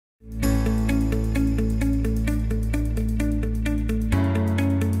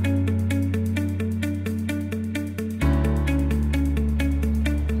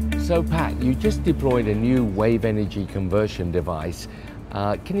So Pat, you just deployed a new wave energy conversion device.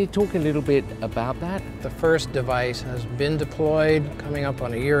 Can you talk a little bit about that? The first device has been deployed coming up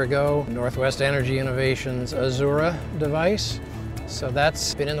on a year ago, Northwest Energy Innovations Azura device. So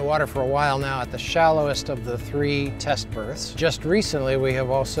that's been in the water for a while now at the shallowest of the 3 test berths. Just recently we have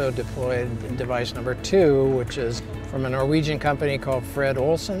also deployed device number 2, which is from a Norwegian company called Fred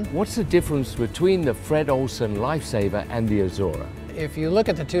Olsen. What's the difference between the Fred Olsen Lifesaver and the Azura? If you look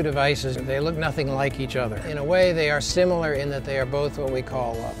at the 2 devices, they look nothing like each other. In a way, they are similar in that they are both what we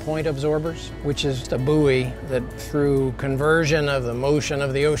call point absorbers, which is a buoy that through conversion of the motion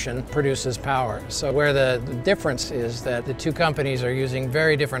of the ocean produces power. So where the difference is that the 2 companies are using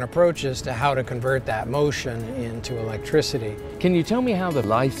very different approaches to how to convert that motion into electricity. Can you tell me how the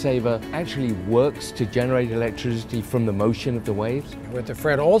Lifesaver actually works to generate electricity from the motion of the waves? With the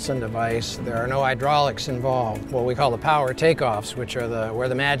Fred Olsen device, there are no hydraulics involved. What we call the power takeoffs, which are where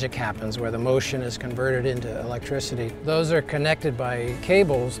the magic happens, where the motion is converted into electricity. Those are connected by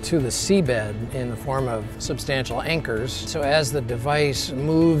cables to the seabed in the form of substantial anchors. So as the device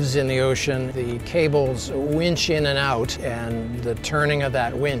moves in the ocean, the cables winch in and out, and the turning of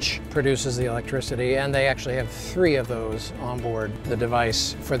that winch produces the electricity, and they actually have 3 of those on board the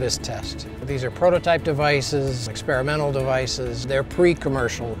device for this test. These are prototype devices, experimental devices. They're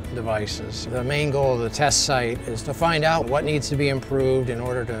pre-commercial devices. The main goal of the test site is to find out what needs to be improved in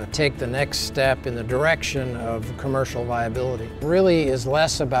order to take the next step in the direction of commercial viability. It really is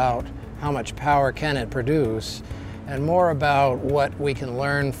less about how much power can it produce and more about what we can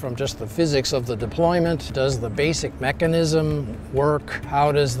learn from just the physics of the deployment. Does the basic mechanism work?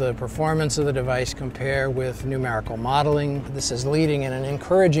 How does the performance of the device compare with numerical modeling? This is leading in an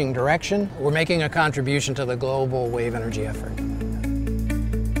encouraging direction. We're making a contribution to the global wave energy effort.